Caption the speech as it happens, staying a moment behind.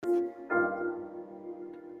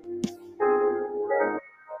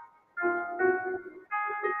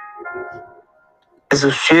les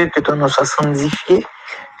aux cieux, que ton nom soit sanctifié,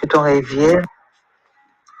 que ton règne vienne.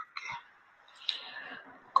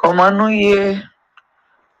 Comment nous y est,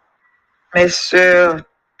 mes sœurs,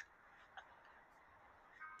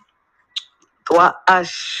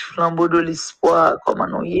 3H, flambeau de l'espoir, comment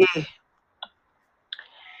nous y est,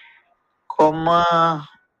 comment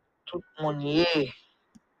tout le monde y est.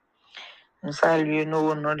 Nous saluons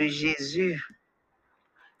au nom de Jésus.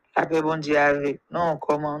 La paix bon Dieu avec nous,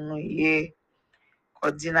 comment nous y est,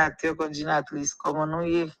 coordinateur, coordinatrice, comment nous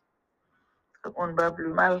y est. Tout le monde va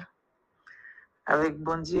plus mal. Avec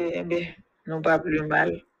bon Dieu, eh bien, nous pas plus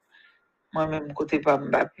mal. Moi-même, côté pas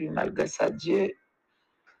plus mal, grâce à Dieu.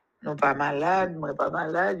 Nous pas malades, moi pas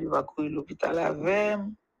malade, je vais courir l'hôpital avec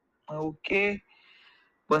moi, ok.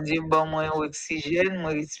 Bon Dieu, bon, moi, oxygène,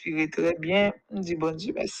 moi, respire très bien. Je dis bon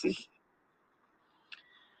Dieu, merci.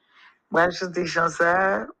 Moi, je chante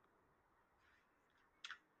chanson,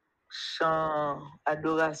 chant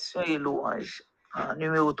adoration et louange,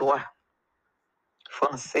 numéro 3,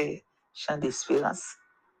 français, chant d'espérance.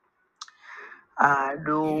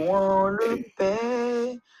 Adorons le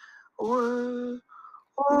Père au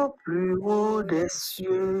plus haut des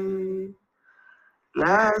cieux,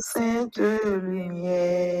 la sainte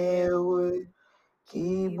lumière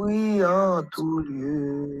qui brille en tout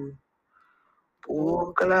lieu.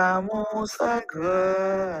 Proclamons sa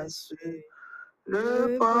grâce,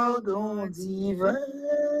 le pardon divin,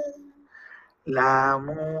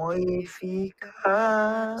 l'amour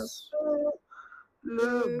efficace,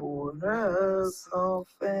 le bonheur sans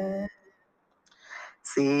fin.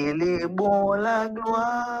 Célébrons la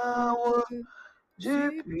gloire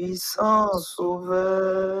du puissant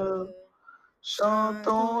Sauveur,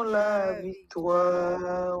 chantons la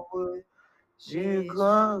victoire du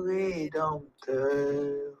grand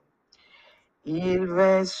Rédempteur. Il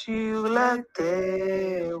vint sur la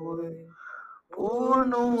terre pour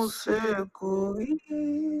nous secourir,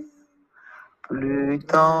 plus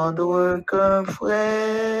tendre qu'un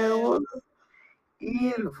frère,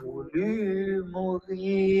 il voulut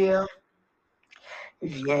mourir.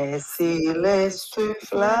 Viens céleste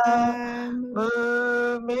flamme,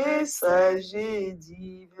 messager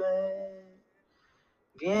divin,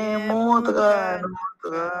 viens montre à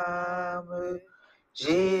notre âme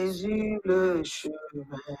Jésus le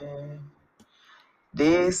chemin.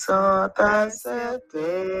 Descends à cette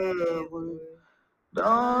terre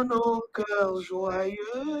dans nos cœurs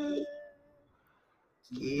joyeux,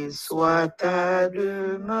 qu'il soit ta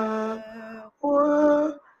demeure,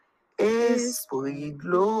 Esprit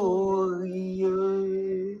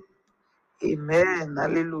glorieux. Amen.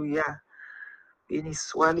 Alléluia. Béni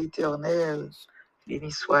soit l'Éternel.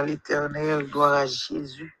 Béni soit l'Éternel. Gloire à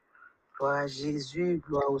Jésus. Gloire à Jésus.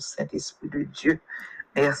 Gloire au Saint-Esprit de Dieu.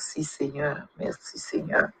 Merci Seigneur. Merci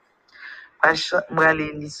Seigneur. Moi,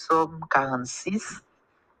 les Somme 46.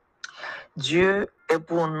 Dieu est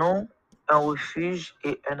pour nous un refuge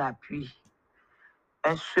et un appui,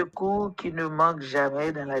 un secours qui ne manque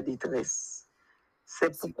jamais dans la détresse.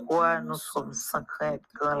 C'est pourquoi nous sommes sans crainte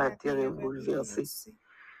quand la terre est bouleversée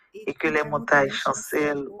et que les montagnes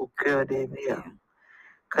chancellent au cœur des mers.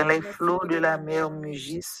 Quand les flots de la mer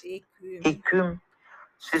mugissent, écument,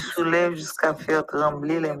 se soulèvent jusqu'à faire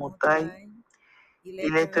trembler les montagnes,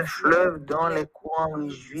 il est un fleuve dont les courants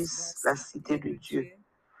réjouissent la cité de Dieu,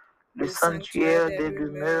 le sanctuaire des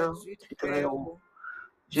demeures du Très-Haut.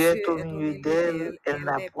 Dieu est au milieu d'elle, elle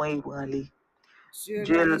n'a point ébranlé.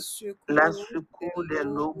 Dieu la secoue dès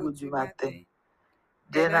l'aube du matin.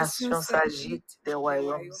 Des nations s'agitent, des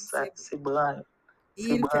royaumes s'ébranlent.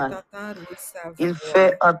 Il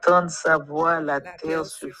fait entendre sa voix, la terre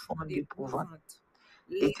se fond d'épouvante.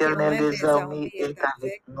 L'Éternel des armées est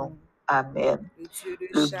avec nous. Amen.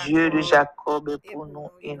 Le Dieu de Jacob est pour nous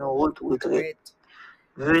une haute retraite.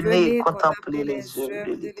 Venez contempler les œuvres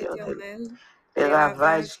de l'Éternel, les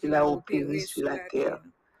ravages qu'il a opérés sur la terre.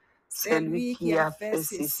 C'est lui qui a fait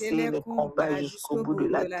cesser les combats jusqu'au bout de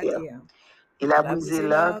la terre. Il a brisé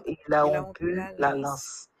l'arc et il a rompu la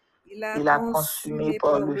lance. Il a consumé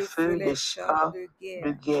par le feu les chars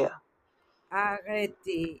de guerre.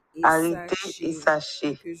 Arrêtez et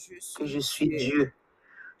sachez que je suis Dieu.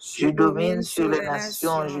 Je domine sur les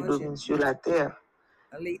nations, je domine sur la terre.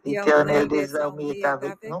 L'Éternel des armées est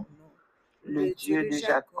avec nous. Le Dieu de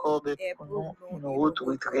Jacob est pour nous une haute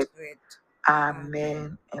retraite.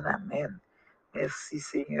 Amen et amen. Merci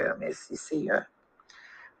Seigneur, merci Seigneur.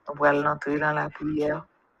 On va l'entrer dans la prière.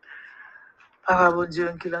 Par bon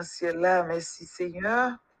Dieu qui est dans le ciel là, merci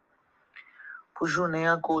Seigneur. Pour journée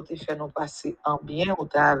encore, tu fait nous passer en bien, ou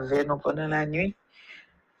tu avec nous pendant la nuit,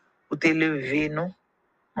 ou tu levé nous,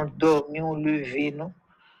 on dormi, on levé nous.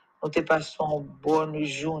 Nous te passons une bonne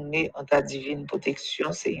journée en ta divine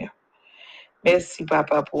protection, Seigneur. Merci,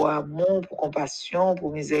 Papa, pour amour, pour compassion,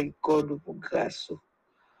 pour miséricorde, pour grâce.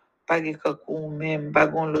 Pas que même, pas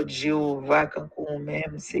qu'on l'autre Jéhovah, qu'on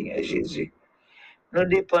même, Seigneur Jésus. Nous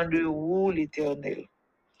dépendons de vous, l'Éternel.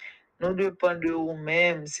 Nous dépendons de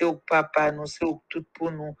vous-même. C'est au Papa, nous, c'est au tout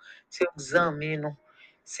pour nous. C'est aux amis, nous.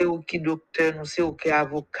 C'est au qui docteur, nous. C'est au qui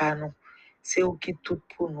avocat, nous. C'est au qui tout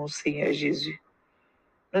pour nous, Seigneur Jésus.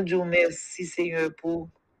 Nous disons merci, Seigneur, pour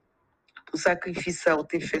sacrifice ça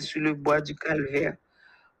été fait sur le bois du calvaire,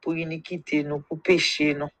 pour iniquité, nous, pour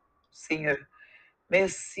péché, nous, Seigneur.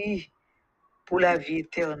 Merci pour la vie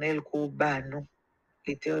éternelle qu'on bat, nous,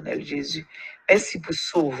 l'Éternel Jésus. Merci pour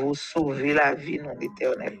sauver la vie, nous,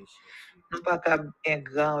 l'Éternel. Nous pas qu'à un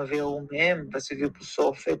grand envers nous-mêmes, parce que pour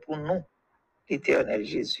ça, fait pour nous, l'Éternel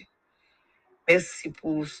Jésus. Merci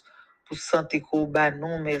pour santé qu'on bat,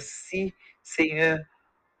 nous. Merci, Seigneur,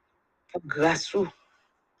 pour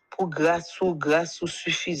grâce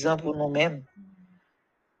suffisant pour nous-mêmes.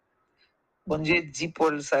 Bon Dieu dit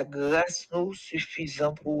Paul, sa grâce nous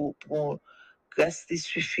suffisant pour grâce est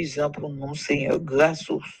suffisant pour nous, Seigneur.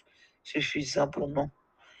 Grâce suffisant pour nous.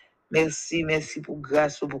 Merci pour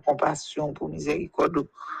grâce, pour compassion, pour miséricorde,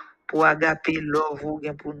 pour agaper love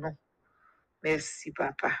pour nous. Merci,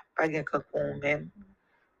 Papa. Pas bien qu'on même.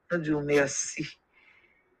 Nous disons merci.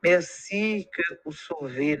 Merci que vous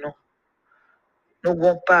sauvez nous. Nous,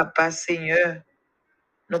 bon Papa, Seigneur,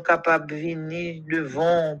 nous capables de venir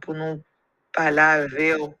devant pour nous parler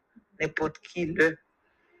avec n'importe qui là.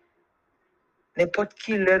 N'importe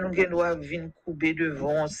qui là, nous devons venir couper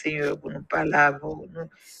devant, Seigneur, pour nous parler avec nous.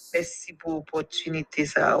 Merci pour l'opportunité,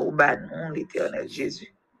 ça, au bas, non, l'Éternel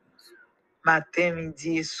Jésus. Matin,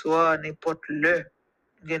 midi et soir, n'importe l'heure,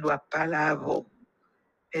 nous devons parler avec vous.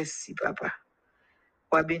 Merci, Papa.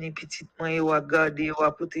 Ou béni petit moi, ou garder,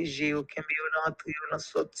 ou protéger, ou qu'un meilleur l'entrée, ou l'en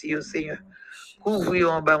sortir, Seigneur.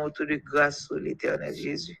 Couvrir en bas, autour de grâce, l'Éternel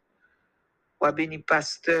Jésus. Ou béni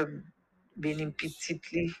pasteur, béni petit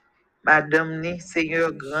lit. Madame ni,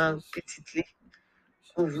 Seigneur, grand, petit lit,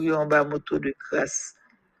 couvrir en bas moto de grâce.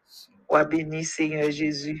 Ou béni, Seigneur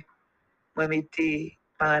Jésus. Moi, mettez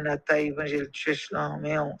Maranatha Évangile Church là en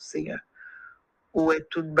main, Seigneur. Où est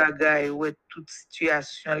toute bagaille, où est toute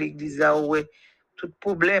situation, l'église, où est tout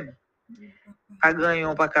problème. Pas grand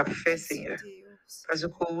yon pas qu'à faire, Seigneur. Parce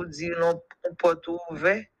que vous dites, non, on porte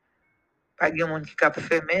ouvert, pas grand monde qui cap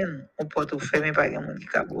fermé, on porte fermé, pas grand monde qui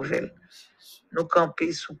cap ouvert. Nous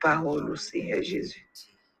camper sous parole, Seigneur Jésus.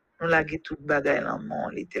 Nous laguer toute bagaille dans le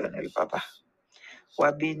monde, l'Éternel, Papa. Ou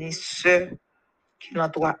béni ceux qui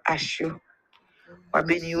l'entourent H. Ou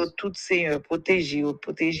béni tout, Seigneur, protéger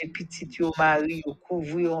petit, yo mari,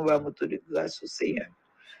 couvrir en bas moto de grâce au Seigneur.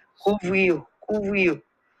 Couvrir.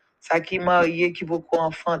 Ça qui marié, qui peut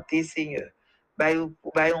enfanter, Seigneur. Bah,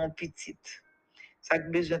 un petit. Ça qui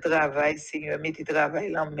besoin de travail, Seigneur, mettez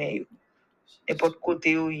travail dans la main. N'importe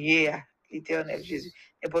côté où il y a, l'Éternel Jésus.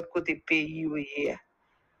 N'importe côté pays où il y a.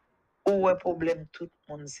 Où est problème tout le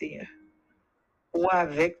monde, Seigneur. Ou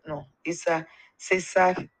avec nous. Et ça, c'est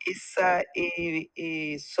ça,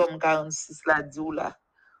 et Somme 46 là, dit là.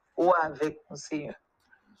 Ou avec nous, Seigneur.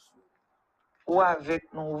 Ou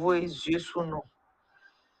avec nous, ouvrez les yeux sur nous.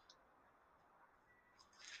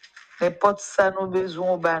 N'importe ça, nous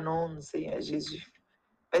besoin au non, Seigneur Jésus.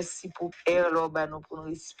 Merci pour air, pour nous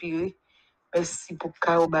respirer. Merci pour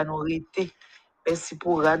car nous rester. Merci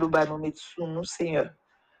pour rado nous mettre sous nous, Seigneur.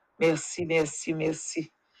 Merci.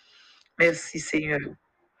 Merci, Seigneur.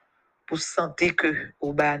 Pour santé que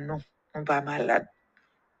au nous, on pas malade.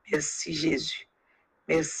 Merci, Jésus.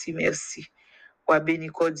 Merci. Ou béni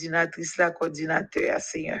coordinatrice, la coordinateur,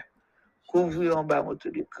 Seigneur. Couvrir en bas moto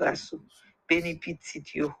de grâce. Béni petit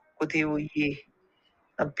yo, côté où yé.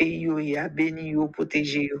 Dans le pays où yé, béni yo,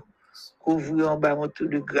 protéger yo. Couvrir en bas moto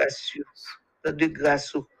de grâce. De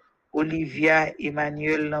grâce. Olivia,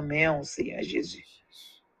 Emmanuel, l'emmène, Seigneur Jésus.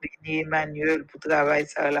 Béni Emmanuel pour travail,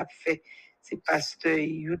 ça l'a fait. C'est pasteur,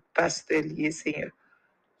 youth pasteur lié, Seigneur.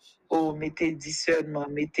 Oh, mettez discernement,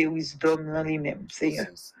 mettez wisdom dans lui-même, Seigneur.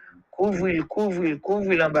 Couvrir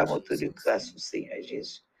en bas moto de grâce, Seigneur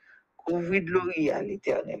Jésus. Couvrir de l'Oria,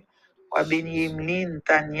 l'Éternel. Ou béni Emeline,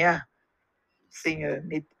 Tania, Seigneur,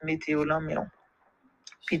 mettez-vous l'emmène.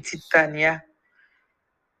 Petite Tania,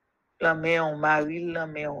 l'emmène, Marie,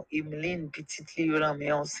 l'emmène, Emeline, petite Lio,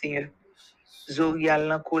 l'emmène, Seigneur. Zorial,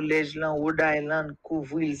 l'en collège, l'en Oda, l'en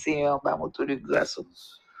couvrir le Seigneur en bas moto de grâce.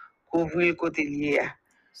 Couvrir le côté lié.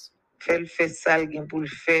 Fait le fait sale pour le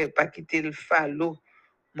faire, pas quitter le falo.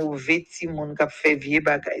 Mauvais petit monde qui a fait vieux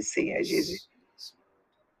bagaille, Seigneur Jésus.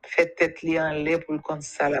 Fais tête li en l'air pour comme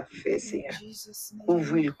ça la fait, Seigneur.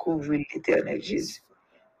 Couvre l'Éternel Jésus.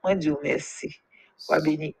 Moi, Dieu merci. Moi,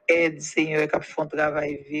 béni, aide, Seigneur, qui font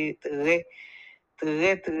travail très,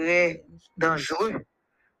 très, très dangereux,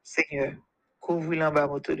 Seigneur. Couvre l'en bas,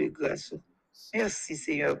 moto de grâce. Merci,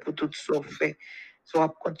 Seigneur, pour tout ce qu'on fait. Soit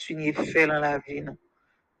continuer à faire dans la vie, nous.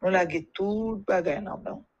 Nous laguer tout bagage dans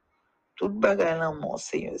nous. Tout bagage dans mon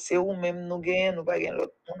Seigneur. C'est vous-même nous gagnons, nous pas gagnons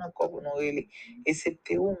l'autre monde encore pour nous relayer. Et c'est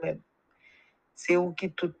vous-même. C'est vous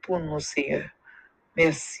qui tout pour nous, Seigneur.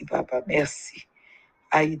 Merci, Papa, merci.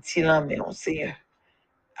 Haïti, là, mais Seigneur.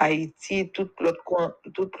 Haïti, tout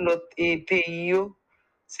l'autre pays,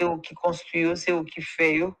 c'est vous qui construisez, c'est vous qui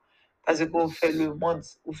faites. Parce que vous faites le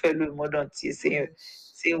monde entier, Seigneur.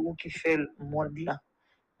 C'est vous qui faites le monde là.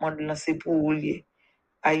 Le monde là, c'est pour vous lier.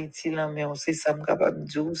 Haïti, là, mais c'est ça, je capable de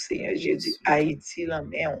dire, Seigneur Jésus. Haïti, là,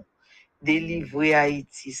 mais délivrez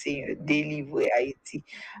Haïti, Seigneur. Délivrez Haïti.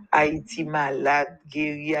 Haïti malade,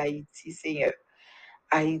 guéris Haïti, Seigneur.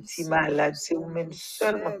 Haïti malade, c'est vous-même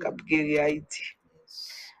seulement qui guéri Haïti.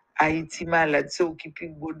 Haïti malade, c'est vous qui plus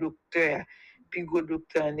beau docteur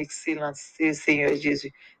en excellence, Seigneur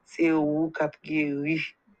Jésus. C'est vous qui guéri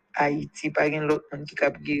Haïti, pas l'autre monde qui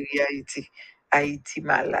guéri Haïti. Haïti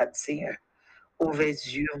malade, Seigneur. Ouvre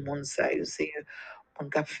les yeux, mon Seigneur. Mon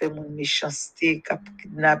qui fait mon méchanceté, qui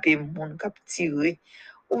kidnappé mon, qui tiré.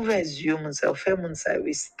 Ouvre les yeux, mon Seigneur. Fais mon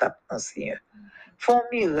Seigneur, stop, mon Seigneur. Fais un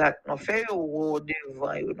miracle, non? Fais un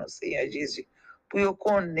devant, non, Seigneur Jésus. Pour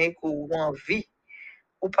qu'on ait en vie.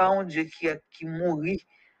 Ou pas un Dieu qui mourit.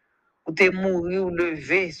 Ou t'es mouru ou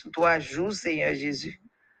levé sous 3 jours, Seigneur Jésus.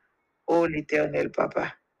 Oh, l'Éternel,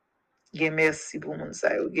 Papa. Merci pour mon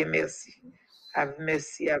Seigneur. Merci.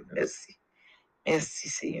 Merci. Merci,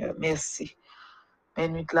 Seigneur. Merci. Mais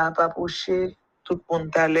nuit là, pas approché. Tout le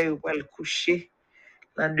monde à l'heure va le coucher.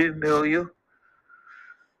 Dans demeure.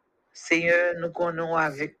 Seigneur, nous connaissons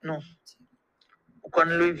avec nous. Ou qu'on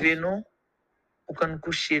lever nous, ou qu'on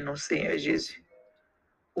coucher nous, Seigneur Jésus.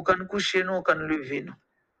 Ou qu'on coucher nous, ou qu'on lever nous.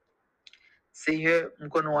 Seigneur, nous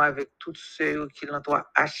connaissons avec tous ceux qui l'ont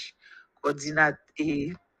toi H,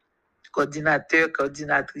 coordinateur,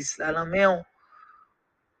 coordinatrice là, la main.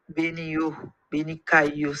 Béni yo, béni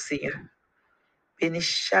Kayo, Seigneur. Béni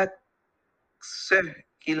chaque sœur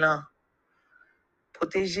qui l'ont.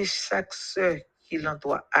 Protégez chaque sœur qui l'ont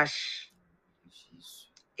toi H.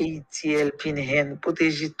 Etiel Pinhen,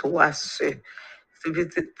 protégez toi sœurs.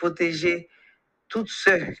 Protégez toutes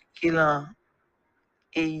sœurs qui l'ont.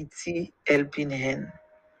 Haïti, El Pinhen.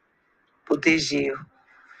 Protégez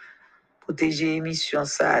l'émission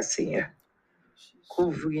ça, Seigneur.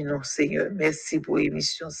 Couvre-nous, Seigneur. Merci pour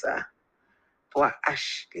l'émission ça. Toi,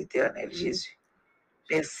 H, l'Éternel Jésus.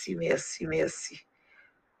 Merci.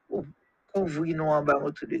 Couvre-nous en bas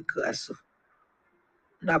de grâce.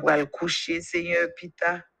 Nous avons le coucher, Seigneur,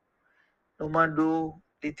 Pita. Nous demandons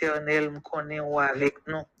l'Éternel, nous connaissons avec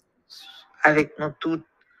nous tous.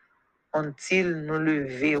 On-t-il nous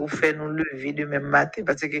lever ou fait nous lever de même matin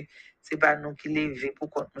parce que c'est pas nous qui lever pour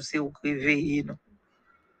qu'on nous c'est ou réveiller nous.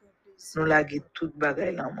 Nous laguer toute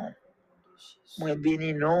bagaille dans monde. Moi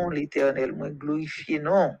béni non l'Éternel, moi glorifier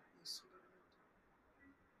non.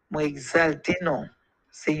 Moi exalter non,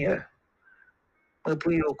 Seigneur. Moi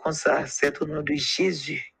prie comme ça, c'est au nom de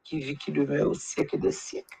Jésus qui vit, qui demeure au siècle des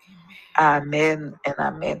siècles. Amen et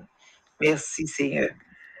amen. Merci Seigneur.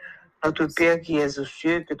 Notre Père qui es aux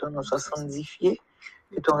cieux, que ton nom soit sanctifié,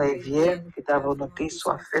 que ton règne vienne, que ta volonté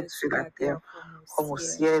soit faite sur la terre comme au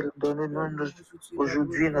ciel. Donne-nous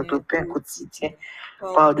aujourd'hui notre pain quotidien.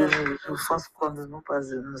 Pardonne-nous nos offenses comme nous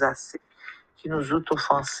pardonnons à ceux qui nous ont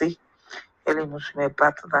offensés. Et ne nous soumets pas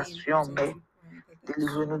à tentation, mais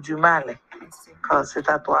délivre-nous du mal. Car c'est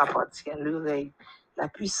à toi appartient le règne, la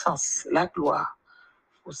puissance, la gloire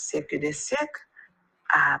au siècle des siècles.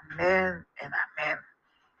 Amen et amen.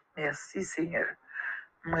 Merci Seigneur.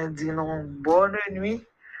 Moi dis non, bonne nuit.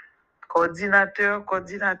 Coordinateur,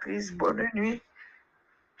 coordinatrice, bonne nuit.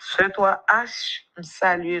 Ce toi H,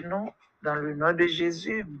 saluez-nous dans le nom de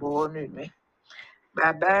Jésus. Bonne nuit.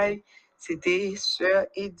 Bye bye. C'était Sœur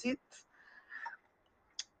Edith.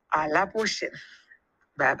 À la prochaine.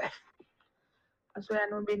 Bye bye. Soyez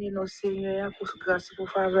nous bénis, nos Seigneur, pour grâce,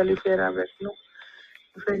 pour faveur, le faire avec nous.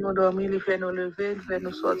 Il fait nous dormir, il fait nous lever, il fait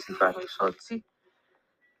nous sortir, pas nous sortir.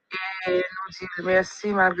 Et nous disons merci,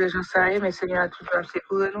 malgré Jean Saïe, mais Seigneur a tout fait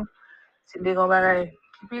pour nous. C'est des grands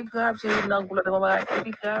qui plus grave, c'est une langue qui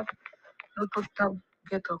plus grave. Nous tout le temps,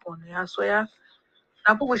 qu'est-ce qu'on est à soya.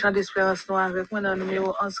 Nous avons chanter d'espérance nous avec moi dans le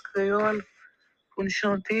numéro 11 créole pour nous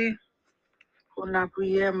chanter, pour nous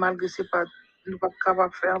prier, malgré ce pas nous pas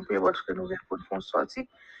capable de faire un peu, parce que nous venons pour nous sortir.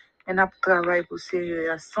 Et n'a travail pour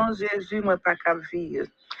Seigneur. Sans Jésus, moi pas qu'à vivre.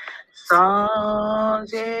 Sans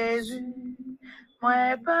Jésus,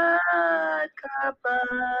 moi pas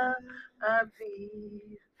capable à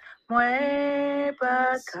vivre. Moi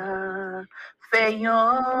pas qu'à faire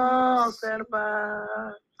un seul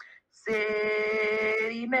pas. C'est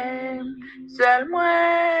lui-même, seul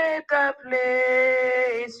moi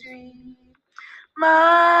t'appelé suis.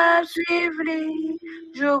 Ma suivli,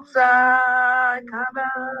 jour sa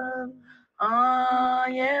cabane, en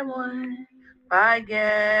moins, pas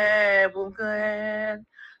gain pour craindre,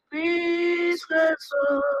 puisque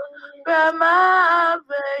sauve ma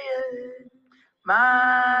veille,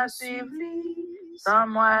 ma suivli, sans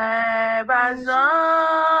moi, pas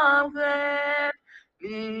en craindre,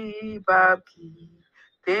 li papi,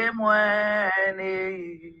 témoigner.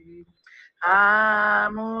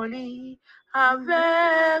 Amoli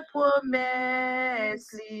avec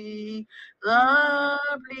promesse li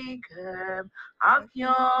rempli cœur avec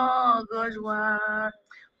joie.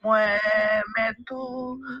 Moi met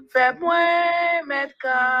tout, fait moi mettre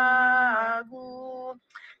cagou.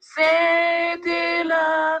 C'était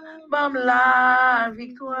là, bam la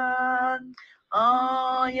victoire.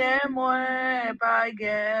 En yé moi pas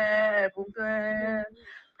guère pour craindre.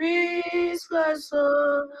 Puisque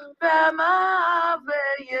sauve ma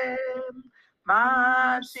veille,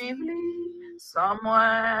 ma chivli, sans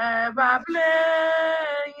moi va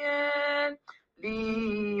plaire,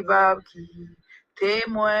 libre qui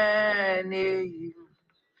témoigne.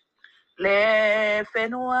 Les faits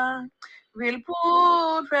noirs, ville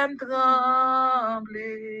pour faire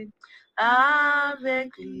trembler,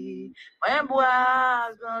 avec lui, moi bois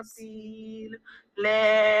en pile,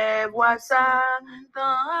 les voix ça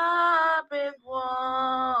dans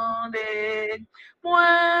gronder, moi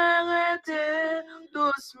rester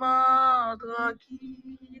doucement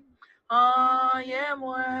tranquille. Oh, yeah,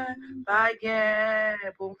 moi, pas gain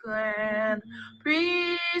pour craindre,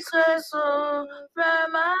 puisque sauve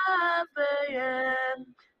ma veille,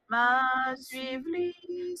 ma suivli,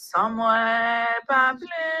 sans moi pas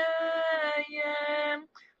plaire,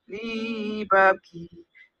 libre qui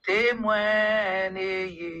témoigne.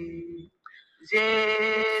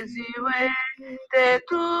 Jésus, ouais, t'es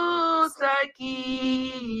tout ça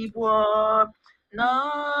qui boit,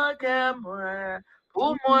 non que moi,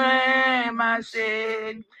 pour moi,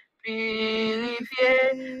 marcher,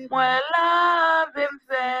 purifier, moi, laver, me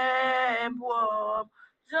faire boire.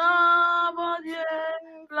 Jean, bon Dieu,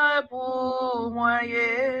 là pour moi,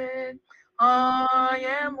 yeah. Oh,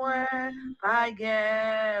 yeah, moi, pas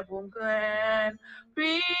gain pour me craindre,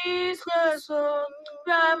 puisque son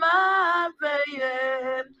ma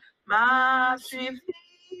veille, ma suivi,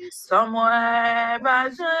 sans moi, pas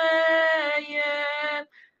rien,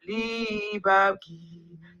 libre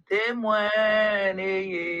qui témoigne,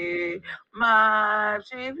 ma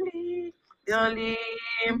suivi, dans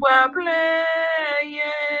libre plein,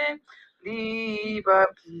 libre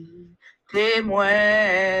qui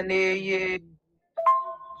témoigne.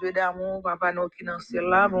 Dieu d'amour, Papa, nous qui dans ce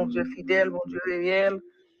là, bon Dieu fidèle, bon Dieu réel,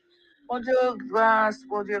 bon Dieu grâce,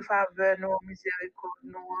 bon Dieu faveur, nous, miséricorde,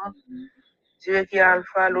 nous, Dieu qui est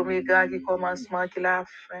alpha, l'oméga, qui est commencement, qui est la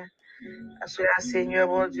fin. Seigneur,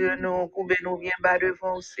 bon Dieu, nous courbons nous bien bas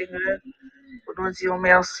devant au Seigneur. Pour nous dire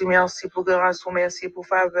merci, merci pour grâce, merci pour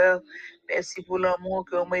faveur, merci pour l'amour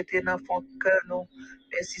que vous mettez dans le cœur, nous.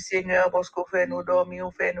 Merci Seigneur, parce qu'on fait nous dormir,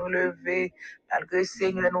 on fait nous lever. Malgré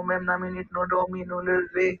Seigneur, nous-mêmes, dans la minute, nous dormir, nous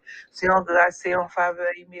lever. C'est en grâce, c'est en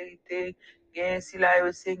faveur imméritée. Bien, si là,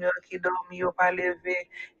 le Seigneur qui dormit, il pas levé.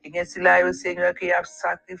 Bien, si là, le Seigneur qui a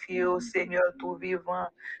sacrifié au Seigneur tout vivant.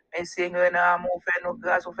 Mais Seigneur, dans l'amour, fait nos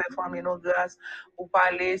grâces, on fait famille nos grâces. Pour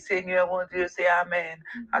parler, Seigneur, mon Dieu, c'est Amen.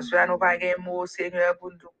 Assoya nous pas de mots, Seigneur,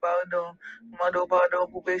 pour nous pardon. Nous demandons pardon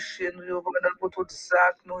pour péché, nous pardon pour tout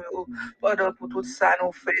ça, nous pardon pour tout ça,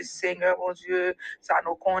 nous fait, Seigneur, mon Dieu. Ça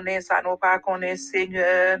nous connaît, ça nous pas connaît,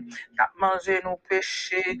 Seigneur. N'a mangé nos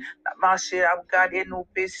péchés, n'a marché à garder nos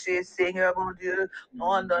péchés, Seigneur, mon Dieu. Nous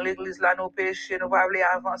rentrons dans l'église là, nos péchés, nous pas aller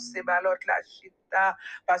avancer, l'autre la chita,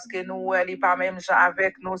 parce que nous, elle n'est pas même gens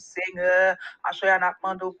avec nous, Seigneur. Assoya n'a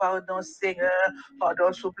demandé pardon, Seigneur.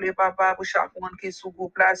 Pardon, souple, papa, pour chaque monde qui est sous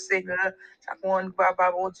groupe là, Seigneur. Chaque monde,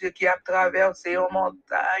 papa, mon Dieu, qui a traversé une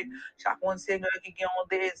montagne. Chaque monde, Seigneur, qui a un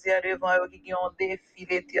désir devant eux, qui a un défi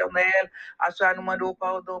éternel. À soi, nous demandons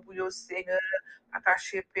pardon pour vous, Seigneur. Pas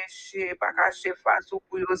cacher péché, pas cacher face pour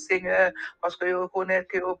vous, Seigneur. Parce que vous reconnaissez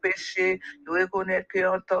que vous péché, vous reconnaissez que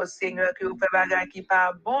vous tort, Seigneur, que vous faites bagage qui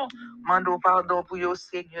pas bon. Demandons pardon pour vous,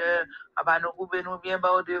 Seigneur. Papa, nous pouvons nous bien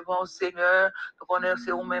bas devant, Seigneur. Nous connaissons,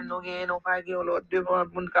 c'est vous-même, nous gagnons, nous pas l'autre devant,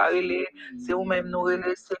 nous carrelé. C'est vous-même, nous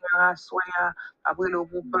relais, Seigneur, à soi. Après le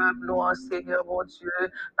pour peuple, Seigneur, mon Dieu.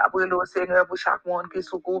 Après le Seigneur, pour chaque monde qui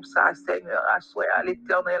se groupe, ça, Seigneur, assois à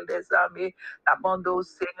l'éternel des armées. Demande au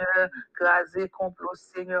Seigneur, craser complot,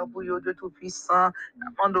 Seigneur, pour yo de tout-puissant.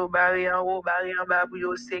 Demande au barrière en haut, barrière en bas, pour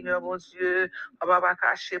yo, Seigneur, mon Dieu. On va pas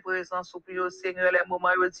cacher présence pour yo, Seigneur, les moments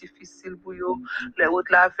difficiles pour yo. Les routes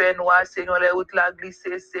la fait noir, Seigneur, les routes la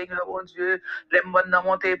glissé, Seigneur, mon Dieu. Les bonnes dans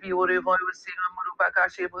monter, puis au devant, Seigneur, on va pas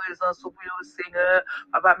cacher présence pour yo, Seigneur.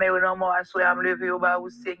 Papa, mais non, moi, soyez me lever au bas,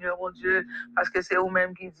 Seigneur, mon Dieu, parce que c'est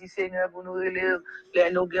vous-même qui dit, Seigneur, pour nous relire,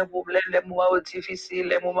 les nous gain problème, les moments difficiles,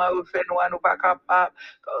 les moments où fait noir, nous pas capables,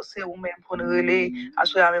 c'est vous-même pour nous relire,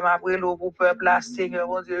 soyez même après l'eau pour peuple, là, Seigneur,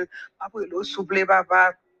 mon Dieu, après l'eau, souple,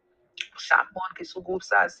 papa, chaque monde qui sous groupe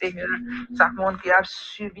ça, Seigneur, chaque monde qui a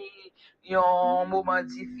subi un moment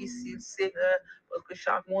difficile, Seigneur, parce que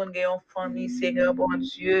chaque monde a une famille, Seigneur, bon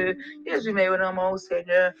Dieu. Jésus, mais au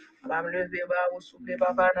Seigneur, va me lever, va vous souffler,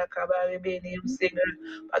 papa, dans le cabaret, bénir, Seigneur,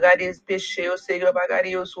 pas garder ce péché, Seigneur, pas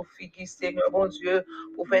garder au souffle, Seigneur, bon Dieu,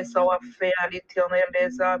 pour faire ça, on va faire à l'éternel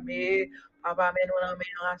des armées. Papa, mais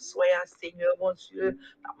nous en soyez, Seigneur, bon Dieu.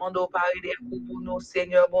 Demande au Père des coups pour nous,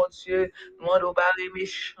 Seigneur, bon Dieu. Demande au Père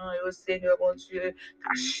méchant, Seigneur, bon Dieu.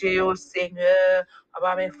 Caché, Seigneur.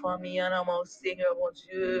 Papa, mes familles, en amour, Seigneur, mon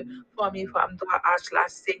Dieu. Famille, femme, toi, H, la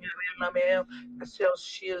Seigneur, ma mère, ma soeur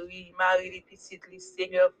chérie, Marie, les petites, les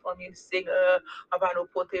Seigneur, famille, Seigneur. Papa, nous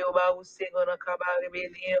porter au bas, Seigneur, dans le cabaret,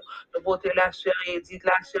 bénir. Nous porter la soeur Edith,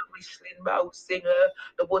 la soeur Micheline, bas, Seigneur.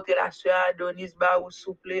 Nous porter la soeur Adonis, bas,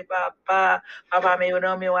 souple, papa. Papa, mais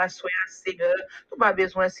non, mais soyez, Seigneur. Nous pas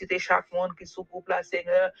besoin de citer chaque monde qui souffre là,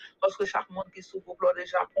 Seigneur. Parce que chaque monde qui souffre là,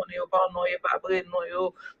 déjà, connaît pas non, et pas vrai,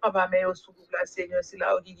 non, papa, mais au souffre là, Seigneur, si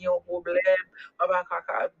là, il y a un problème, papa,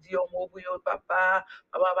 kaka, dit un mot pour papa,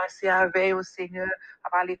 papa, passer avec au Seigneur,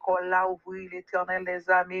 papa, l'école là, ouvrir l'éternel des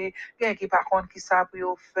armées, quelqu'un qui par contre qui ça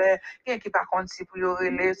pour faire, quelqu'un qui par contre si pour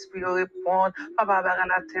relève, pour répondre, papa, bah,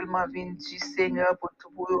 a tellement dit, Seigneur, pour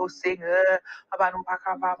tout pour au Seigneur, papa, nous pas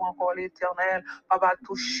capable encore l'éternel, papa,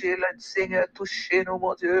 toucher le Seigneur, toucher nous,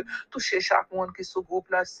 mon Dieu, toucher chaque monde qui se groupe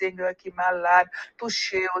là, Seigneur, qui est malade,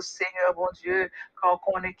 toucher au Seigneur, mon Dieu, quand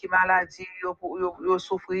on est qui maladie, yo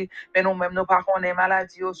souffrir, mais nous-mêmes, nous pas qu'on est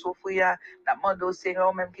maladie, yo souffrir, demande au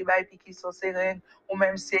Seigneur, même qui baille, puis qui sont sereins, ou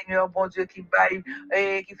même Seigneur, bon Dieu, qui baille,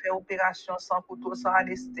 et qui fait opération sans couteau, sans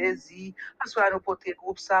anesthésie, soit nous porter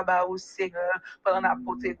groupe ça, bas au Seigneur, pendant nous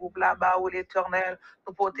porter groupe là-bas, au l'éternel,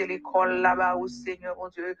 nous porter l'école là-bas, au Seigneur, mon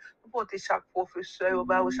Dieu, nous porter chaque professeur,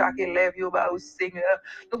 au chaque élève, au Seigneur,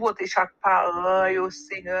 nous porter chaque parent, au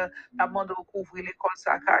Seigneur, nous demandons de couvrir l'école,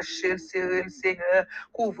 ça cache, le Seigneur,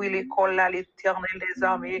 couvrir l'école là, l'éternel des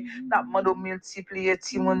armées, nous demandons de multiplier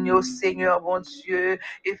Timonio, Seigneur, bon Dieu,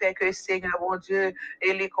 et fait que, Seigneur, bon Dieu,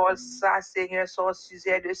 et l'école, ça, Seigneur, soit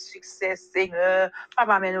sujet de succès, Seigneur,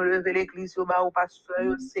 papa, mais nous lever l'église, au bas, au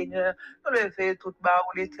pasteur, Seigneur, nous lever tout bas,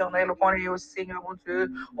 au l'éternel, on est au Seigneur, mon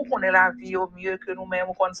Dieu, on connaît la vie au mieux que nous-mêmes,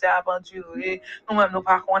 on connaît aventurer, nous-mêmes, nous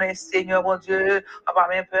pas connaître, Seigneur, mon Dieu, papa,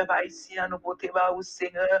 mais peuple haïtien, nous porter bas au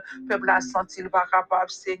Seigneur, peuple a senti pas capable,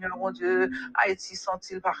 Seigneur, mon Dieu, Haïti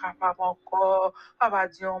senti pas capable encore, papa,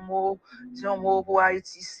 dis un mot pour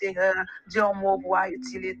Haïti, Seigneur, dis un mot pour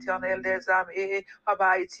Haïti, l'éternel des armées, papa,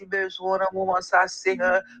 Haïti besoin dans moment ça,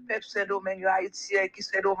 Seigneur, peuple c'est domaine haïtien, qui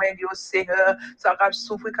c'est domaine au Seigneur, ça a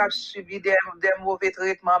souffert, qui a subi des mauvais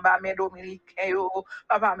traitements, bah, mais dominicains,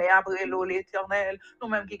 papa, mais après l'eau, l'éternel,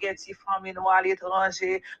 nous-mêmes qui avons des familles nous à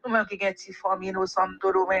l'étranger, nous-mêmes qui avons des familles nous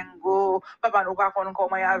Santo Domingo, papa, nous pas connaissons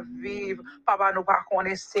comment y vivre, papa, nous pas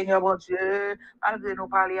connaissons Seigneur, mon Dieu, malgré nous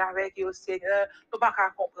parler avec eux, Seigneur, nous pas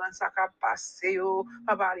comprendre ça qui a passé,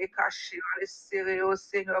 papa, les cacher, les serrer,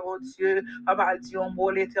 Seigneur, mon Dieu, papa, dit un mot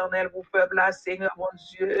l'éternel pour peuple là, Seigneur, mon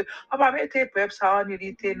Dieu, papa, mettez peuple ça en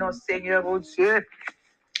unité, non, Seigneur, mon Dieu.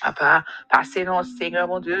 Papa, passez non, Seigneur,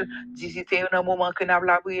 mon Dieu, visitez un moment que nous avons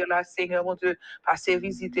la prière là, Seigneur, mon Dieu, passez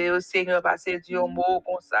visiter au Seigneur, passez dire un mot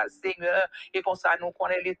comme ça, Seigneur, et comme ça, nous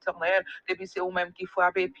connaissons l'éternel, depuis c'est vous-même qui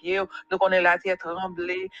frappe les pieds, nous connaissons la tête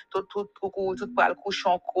tremblée, tout le couche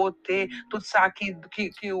en côté, tout ça qui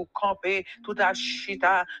campé, tout à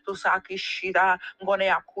chita, tout ça qui chita, nous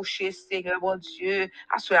connaissons accouché, Seigneur, mon Dieu,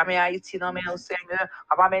 assoyez mes Haïti dans mes Seigneur,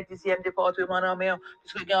 papa, mes 10e département dans mes,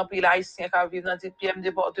 puisque il y a un pays haïtien qui vit dans 10e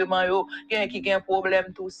département, appartement, qui a un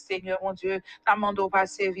problème, tout, Seigneur, mon Dieu. T'amando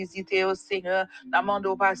passer visiter au Seigneur.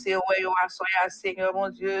 T'amando passer, ouais, au assoya, Seigneur, mon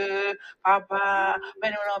Dieu. Papa, mais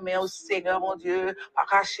nous, mais au Seigneur, mon Dieu. Pas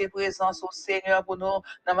cacher présence au Seigneur pour nous, dans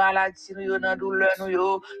la maladie, nous, dans la douleur,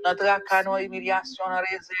 nous, dans le tracas, dans l'humiliation, dans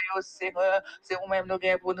les ailes, au Seigneur. C'est vous-même, nous,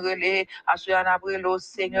 pour nous relayer. Assoya, après le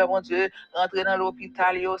Seigneur, mon Dieu. Rentrer dans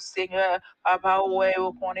l'hôpital, au Seigneur. Papa, ouais,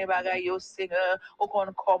 au qu'on est bagaille, au Seigneur. Au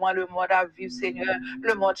qu'on comment le monde a vivre, Seigneur.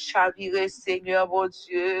 Le monde chaviré, Seigneur, mon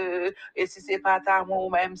Dieu. Et si c'est pas ta mot,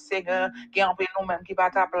 même, Seigneur, qui en fait nous-mêmes, qui pas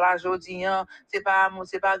ta place aujourd'hui, hein. C'est pas amour,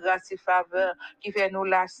 c'est pas grâce et faveur qui fait nous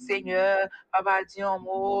là, Seigneur. Papa, dit un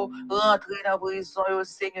mot, rentrer dans la prison, au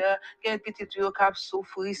Seigneur. Quel petit tuyau qui a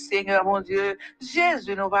souffert, Seigneur, mon Dieu.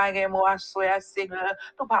 Jésus, nous pas un mot à soi, Seigneur.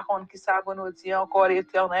 Nous par contre, qui ça va nous dire encore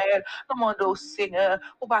l'éternel. Nous demandons au Seigneur,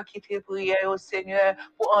 pour pas quitter prière, au Seigneur,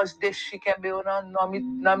 pour ange de chikambe,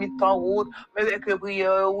 dans mi-temps route, mais avec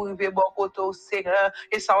prière, ou rive bon côté, au Seigneur.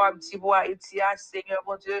 Et ça va petit pour Haïti, Seigneur,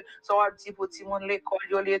 mon Dieu. Ça va petit pour tout le monde, l'école,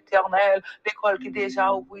 l'éternel. L'école qui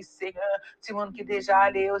déjà ouvre, Seigneur. Tout le monde qui déjà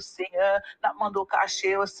allé, au Seigneur. N'a demandé au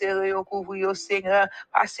cacher, au serré, au couvrir, au Seigneur.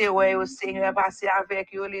 Passez, ouais, au Seigneur. Passez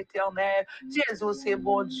avec l'éternel. Jésus, c'est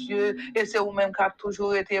bon Dieu. Et c'est vous-même qui a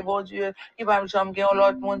toujours été bon Dieu. Il va me jamais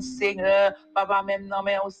l'autre monde, Seigneur. Papa, même non,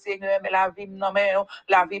 mais au Seigneur. Mais la vie, non, mais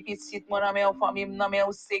la vie petite, mon ami, au famille, non, mais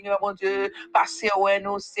au Seigneur, mon Dieu. Passez, ouais,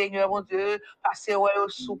 nous, Seigneur, mon Dieu. Passez, ouais, au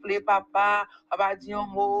souple, papa. Papa, dis un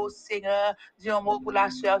mot, Seigneur. Dis un mot pour la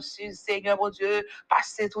soeur, Seigneur, mon Dieu.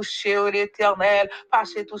 Passez toucher l'éternel.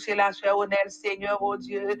 Passez toucher la soeur honnête, Seigneur, mon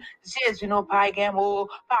Dieu. Jésus, nous pas un mot.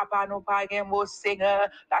 Papa, nous pas un mot, Seigneur.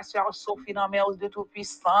 La soeur Sophie, non, mais de tout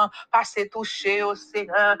puissant. Passez toucher au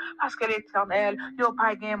Seigneur. Parce que l'éternel, nous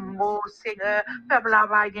pas un mot, Seigneur. Peuple, là,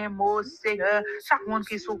 pas un mot, Seigneur. Chaque monde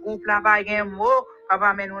qui se groupe, là, pas un mot.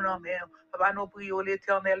 Papa, mais nous, non, mais Papa, nous prions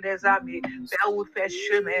l'éternel des armées. Père, où fait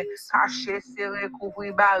chemin, caché, serré,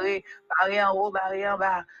 couvrir, barré, barré en haut, barré en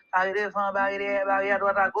bas, barré devant, barré derrière, barré à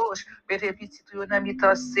droite, à gauche. Mettez petit tuyau dans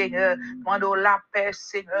mi-temps, Seigneur. Demandons la paix,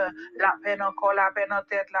 Seigneur. La paix dans le corps, la paix dans la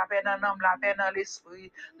tête, la paix dans l'âme, la paix dans l'esprit.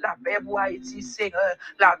 La paix pour Haïti, Seigneur.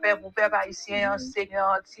 La paix pour peuple haïtien, Seigneur,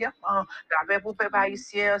 entièrement. La paix pour peuple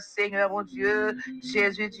haïtien, Seigneur, mon Dieu.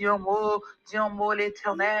 Jésus, dis un mot,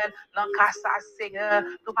 l'éternel. Dans le cas, ça, Seigneur.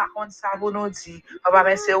 Tout par contre, ça, vous nous dit. Papa,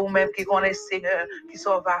 mais c'est vous-même qui connaissez, Seigneur, qui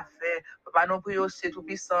sont va faire. Papa, nous prions, c'est tout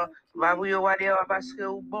puissant. Papa, prions, parce que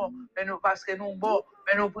nous bon, mais nous, parce que nous bon,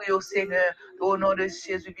 mais nous prions, Seigneur, au nom de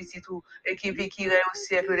Jésus, petit tout, et qui vit, qui règne au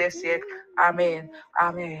siècle des siècles. Amen.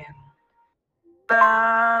 Amen.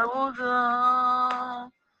 La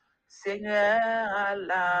grand, Seigneur,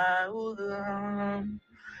 la grand.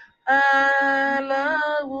 Allah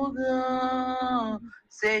ougan,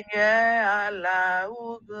 Seigneur Allah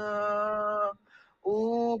ougan,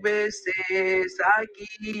 ou baisser ça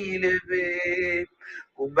qui levé,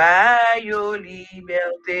 ou bayo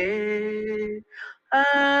liberté.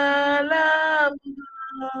 Allah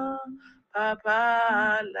ougan,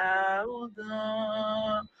 Papa Allah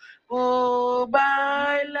ougan, ou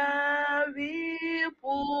bay la vie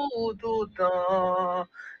pour tout temps.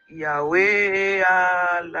 Yahweh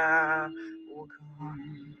Allah.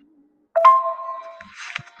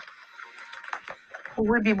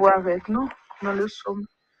 Ouvrez Bible avec nous dans le psaume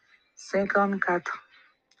 54.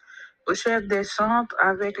 Au chef des chants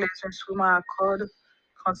avec les instruments à cordes,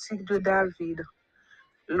 cantique de David.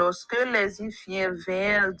 Lorsque les Iphiens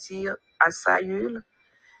vinrent dire à Saül,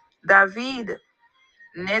 David,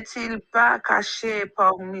 n'est-il pas caché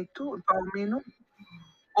parmi nous?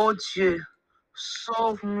 Ô Dieu,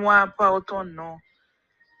 sauve-moi par ton nom.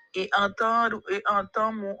 Et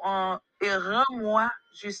rends-moi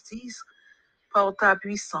justice par ta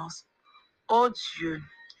puissance. Ô Dieu,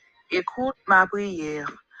 écoute ma prière,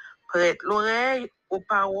 prête l'oreille aux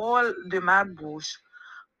paroles de ma bouche,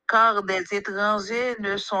 car des étrangers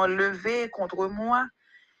ne sont levés contre moi,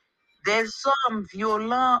 des hommes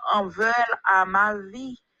violents en veulent à ma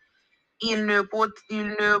vie, ils ne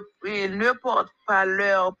portent pas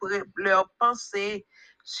leur pensée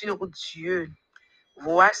sur Dieu.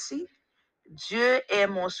 Voici, Dieu est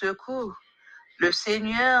mon secours. Le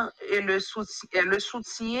Seigneur est le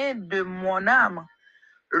soutien de mon âme.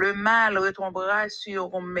 Le mal retombera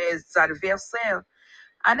sur mes adversaires.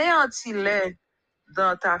 Anéantis-les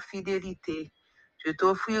dans ta fidélité. Je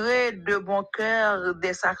t'offrirai de bon cœur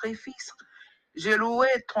des sacrifices. Je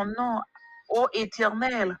louerai ton nom, ô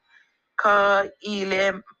Éternel, car il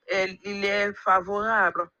est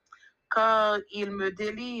favorable, car il me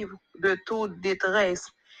délivre de toute détresse.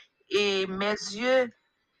 Et mes yeux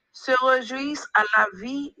se réjouissent à la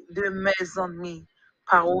vie de mes ennemis.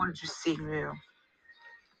 Parole du Seigneur.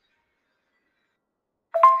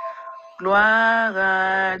 Gloire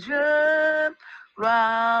à Dieu,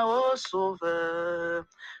 gloire au Sauveur,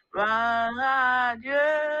 gloire à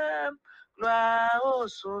Dieu, gloire au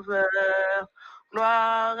Sauveur,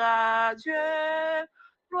 gloire à Dieu,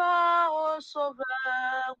 gloire au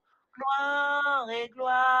Sauveur, gloire et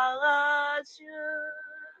gloire à Dieu.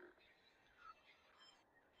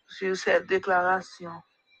 Sur cette déclaration,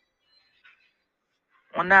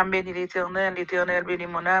 mon âme bénit l'Éternel, l'Éternel bénit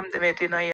mon âme de maintenant et